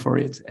ask money for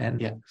it.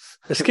 And yeah.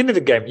 The skin in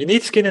the game. You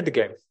need skin in the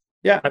game.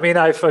 Yeah. I mean,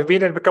 I've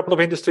been in a couple of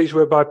industries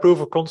whereby proof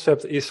of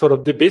concept is sort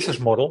of the business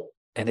model,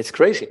 and it's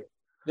crazy.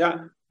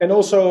 Yeah. And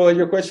also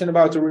your question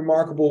about a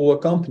remarkable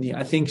company.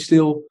 I think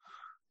still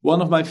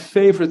one of my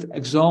favorite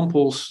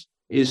examples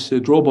is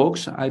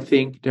Dropbox. I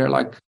think they're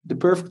like the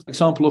perfect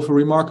example of a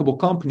remarkable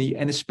company,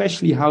 and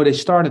especially how they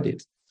started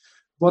it.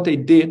 What they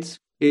did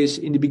is,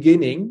 in the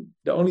beginning,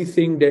 the only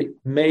thing they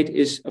made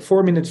is a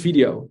 4-minute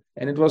video.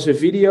 And it was a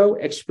video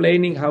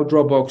explaining how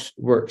Dropbox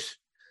works.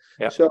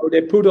 Yeah. So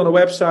they put on a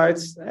website,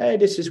 hey,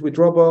 this is with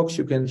Dropbox.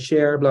 You can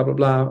share, blah, blah,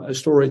 blah,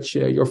 storage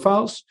your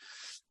files.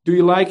 Do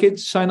you like it?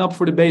 Sign up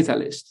for the beta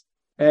list.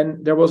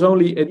 And there was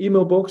only an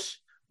email box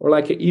or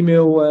like an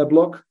email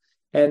block,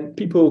 and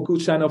people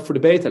could sign up for the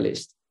beta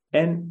list.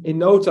 And in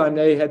no time,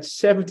 they had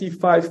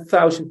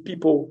 75,000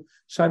 people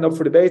sign up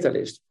for the beta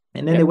list.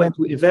 And then they went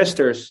to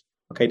investors.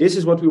 Okay, this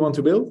is what we want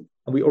to build.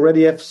 And we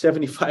already have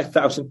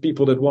 75,000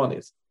 people that want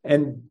it.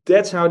 And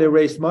that's how they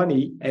raised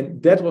money.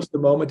 And that was the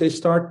moment they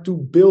start to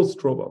build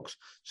Dropbox.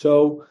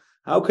 So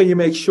how can you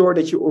make sure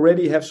that you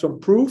already have some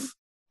proof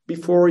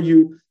before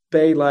you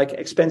pay like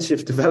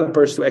expensive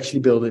developers to actually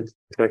build it?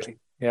 Exactly.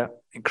 Yeah.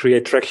 And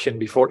create traction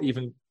before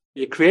even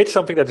you create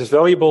something that is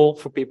valuable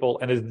for people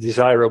and is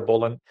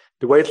desirable. And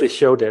the waitlist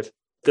showed that.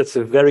 That's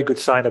a very good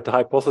sign that the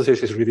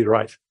hypothesis is really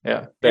right.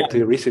 Yeah. Back to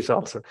your research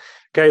answer.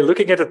 Okay.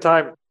 Looking at the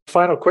time,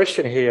 final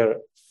question here.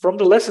 From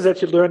the lessons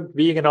that you learned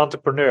being an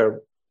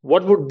entrepreneur,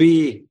 what would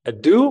be a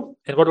do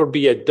and what would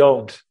be a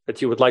don't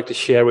that you would like to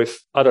share with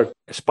other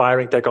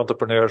aspiring tech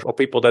entrepreneurs or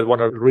people that want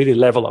to really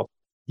level up?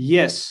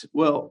 Yes.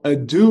 Well, a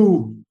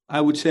do,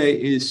 I would say,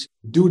 is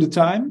do the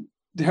time.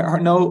 There are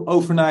no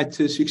overnight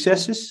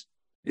successes.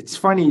 It's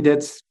funny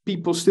that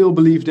people still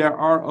believe there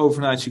are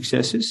overnight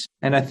successes.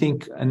 And I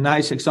think a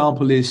nice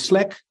example is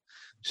Slack.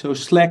 So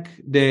Slack,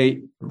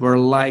 they were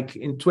like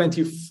in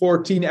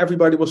 2014,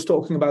 everybody was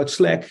talking about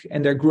Slack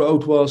and their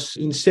growth was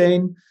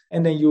insane.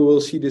 And then you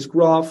will see this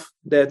graph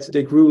that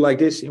they grew like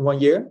this in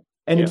 1 year.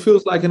 And it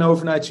feels like an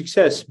overnight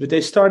success, but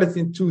they started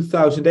in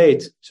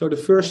 2008. So the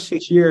first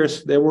 6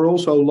 years, they were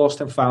also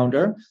lost and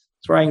founder,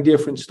 trying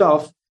different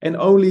stuff. And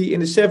only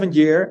in the 7th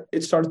year,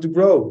 it started to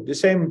grow. The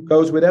same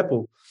goes with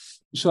Apple.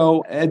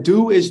 So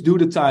do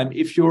the time.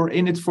 If you're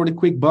in it for the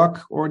quick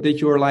buck, or that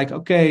you're like,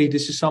 okay,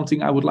 this is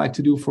something I would like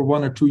to do for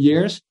 1 or 2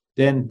 years,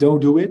 then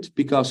don't do it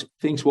because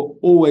things will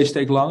always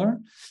take longer.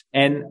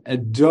 And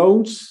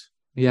don't,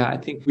 I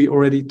think we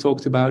already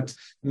talked about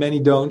many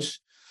don'ts.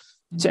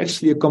 It's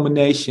actually a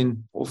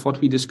combination of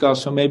what we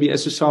discussed. So maybe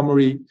as a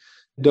summary,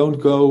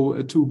 don't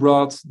go too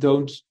broad.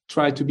 Don't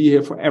try to be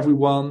here for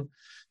everyone.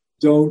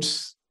 Don't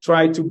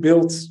try to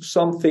build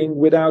something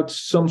without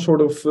some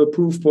sort of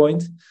proof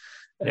point.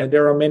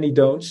 There are many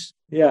don'ts.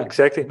 Yeah,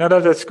 exactly. No,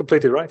 that's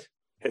completely right.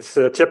 It's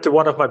chapter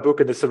 1 of my book,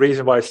 and it's the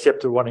reason why it's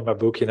chapter 1 in my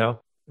book.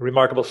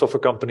 Remarkable software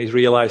companies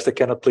realize they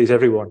cannot please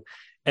everyone.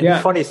 And the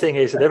funny thing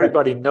is that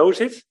everybody knows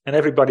it, and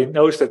everybody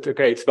knows that,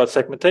 okay, it's about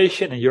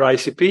segmentation and your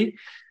ICP.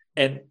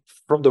 And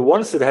from the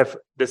ones that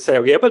say,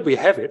 oh, yeah, but we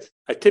have it,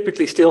 I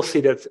typically still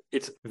see that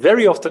it's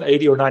very often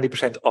 80 or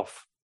 90%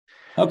 off.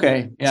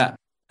 Okay, yeah.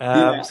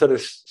 So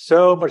there's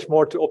so much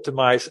more to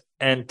optimize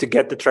and to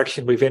get the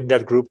traction within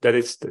that group that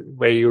it's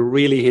where you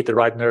really hit the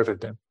right nerve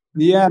with them.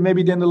 Yeah,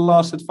 maybe then the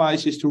last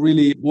advice is to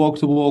really walk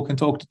the walk and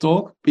talk the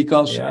talk,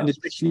 because, and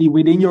especially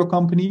within your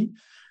company,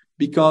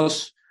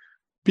 because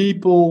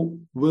people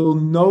will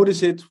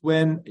notice it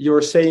when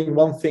you're saying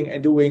one thing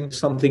and doing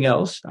something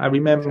else. I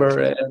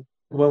remember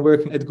when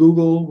working at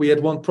Google, we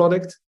had one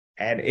product.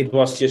 And it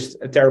was just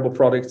a terrible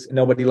product.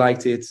 Nobody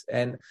liked it.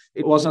 And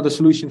it was not a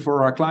solution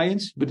for our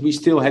clients, but we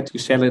still had to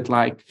sell it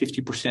like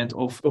 50%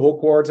 of the whole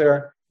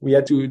quarter. We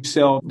had to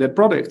sell that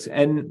product.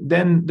 And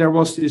then there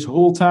was this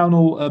whole town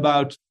hall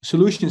about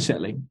solution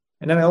selling.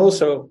 And then I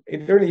also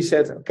internally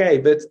said, okay,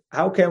 but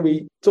how can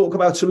we talk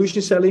about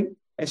solution selling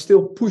and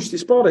still push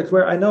this product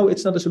where I know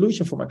it's not a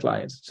solution for my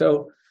clients?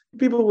 So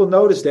people will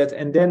notice that.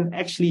 And then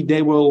actually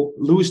they will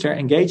lose their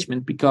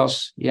engagement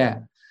because,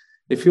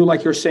 they feel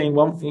like you're saying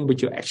one thing,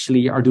 but you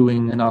actually are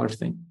doing another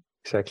thing.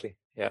 Exactly.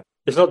 Yeah.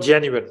 It's not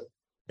genuine.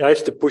 Yeah,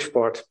 it's the push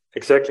part.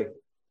 Exactly.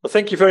 Well,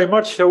 thank you very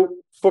much. So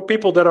for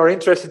people that are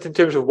interested in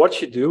terms of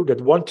what you do,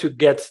 that want to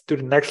get to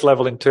the next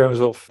level in terms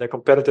of their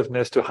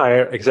competitiveness to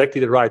hire exactly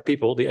the right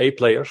people, the A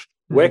players,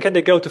 where can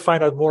they go to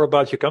find out more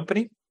about your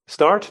company?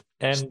 Start.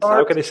 And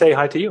how can they say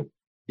hi to you?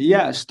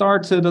 Yeah,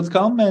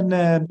 start.com,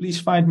 and please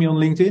find me on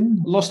LinkedIn.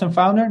 Lost and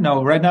founder.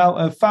 No, right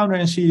now, founder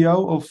and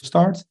CEO of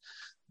Start.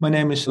 My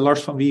name is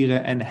Lars van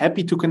Wieren, and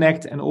happy to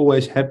connect and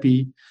always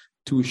happy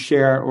to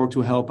share or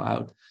to help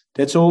out.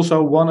 That's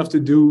also one of the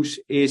do's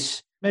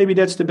is, maybe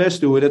that's the best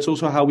do. That's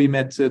also how we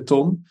met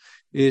Ton.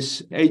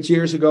 Is 8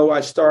 years ago,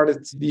 I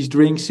started these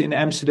drinks in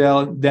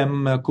Amsterdam,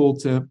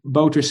 called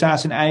Boter,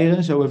 Saas en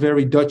Eieren. So a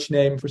very Dutch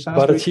name for Saas.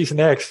 Butter, cheese and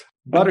eggs.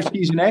 Butter,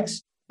 cheese and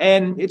eggs.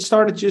 And it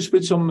started just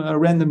with some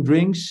random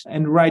drinks.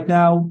 And right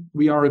now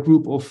we are a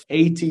group of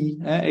 80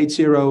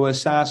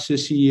 SaaS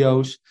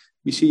CEOs.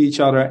 We see each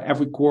other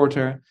every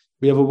quarter.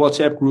 We have a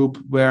WhatsApp group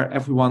where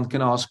everyone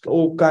can ask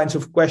all kinds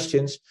of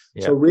questions.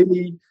 Yeah. So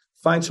really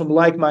find some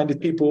like-minded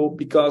people,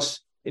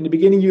 because in the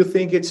beginning you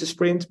think it's a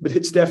sprint, but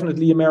it's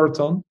definitely a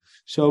marathon.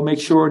 So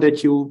make sure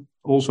that you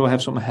also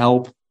have some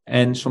help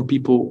and some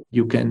people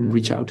you can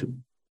reach out to.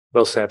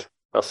 Well said.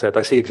 Well said.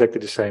 I see exactly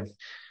the same.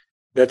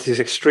 That is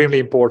extremely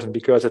important,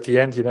 because at the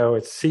end,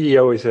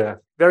 CEO is a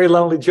very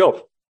lonely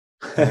job.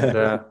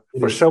 And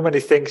for so many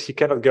things, you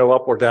cannot go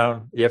up or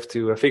down. You have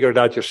to figure it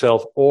out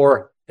yourself.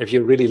 Or if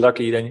you're really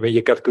lucky, then when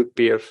you got good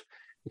peers,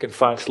 you can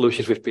find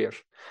solutions with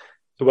peers.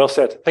 So well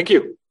said. Thank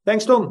you.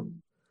 Thanks,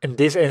 Tom. And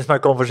this ends my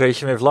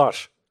conversation with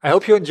Lars. I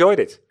hope you enjoyed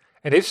it.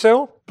 And if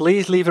so,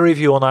 please leave a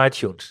review on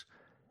iTunes.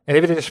 And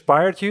if it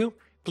inspired you,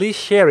 please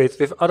share it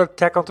with other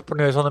tech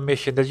entrepreneurs on a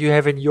mission that you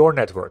have in your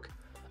network.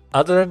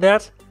 Other than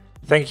that,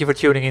 thank you for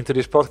tuning into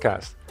this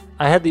podcast.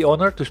 I had the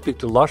honor to speak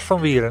to Lars van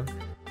Wieren,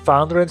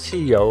 founder and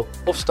CEO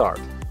of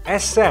Start.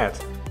 As said,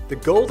 the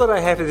goal that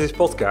I have in this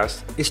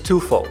podcast is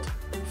twofold.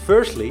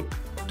 Firstly,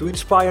 to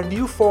inspire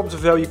new forms of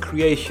value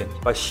creation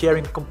by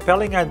sharing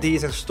compelling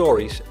ideas and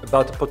stories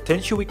about the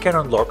potential we can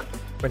unlock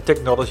when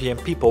technology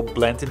and people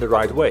blend in the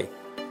right way.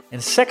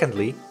 And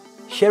secondly,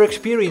 share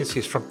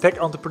experiences from tech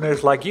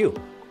entrepreneurs like you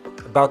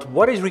about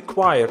what is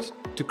required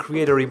to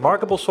create a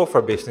remarkable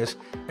software business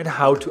and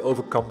how to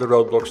overcome the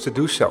roadblocks to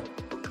do so.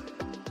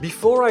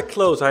 Before I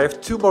close, I have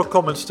 2 more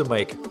comments to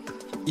make.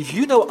 If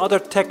you know other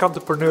tech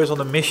entrepreneurs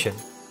on a mission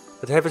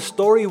that have a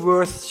story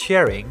worth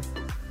sharing,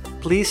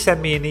 please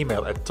send me an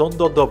email at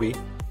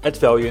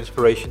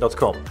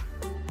ton.dobby@valueinspiration.com.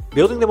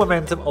 Building the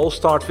momentum all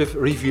starts with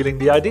revealing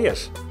the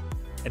ideas.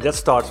 And that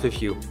starts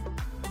with you.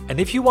 And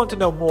if you want to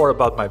know more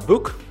about my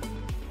book,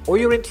 or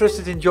you're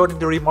interested in joining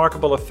the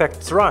Remarkable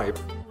Effect tribe,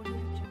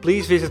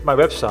 please visit my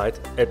website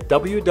at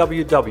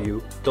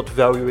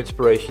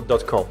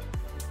www.valueinspiration.com.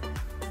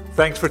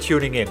 Thanks for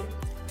tuning in.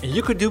 And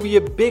you could do me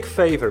a big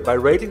favor by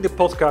rating the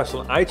podcast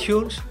on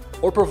iTunes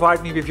or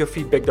provide me with your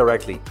feedback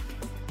directly.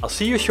 I'll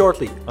see you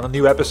shortly on a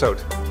new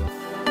episode.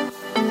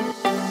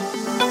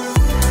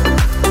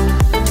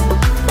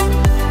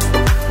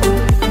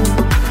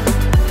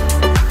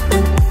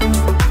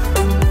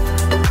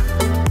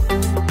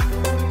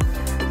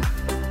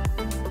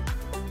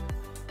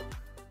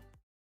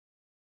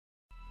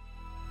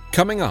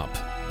 Coming up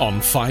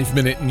on 5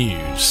 Minute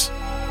News,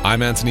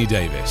 I'm Anthony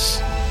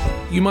Davis.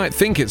 You might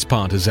think it's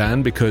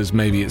partisan because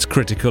maybe it's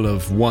critical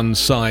of one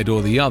side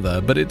or the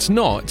other, but it's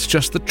not, it's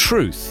just the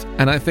truth.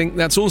 And I think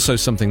that's also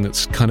something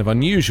that's kind of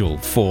unusual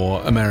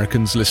for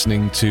Americans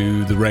listening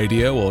to the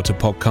radio or to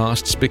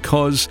podcasts,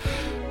 because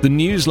the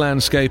news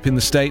landscape in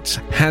the States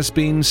has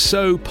been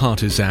so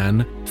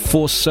partisan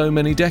for so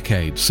many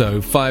decades. So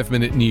 5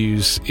 Minute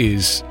News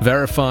is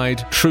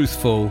verified,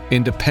 truthful,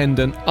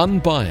 independent,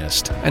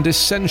 unbiased, and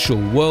essential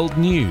world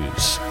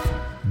news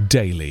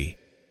daily.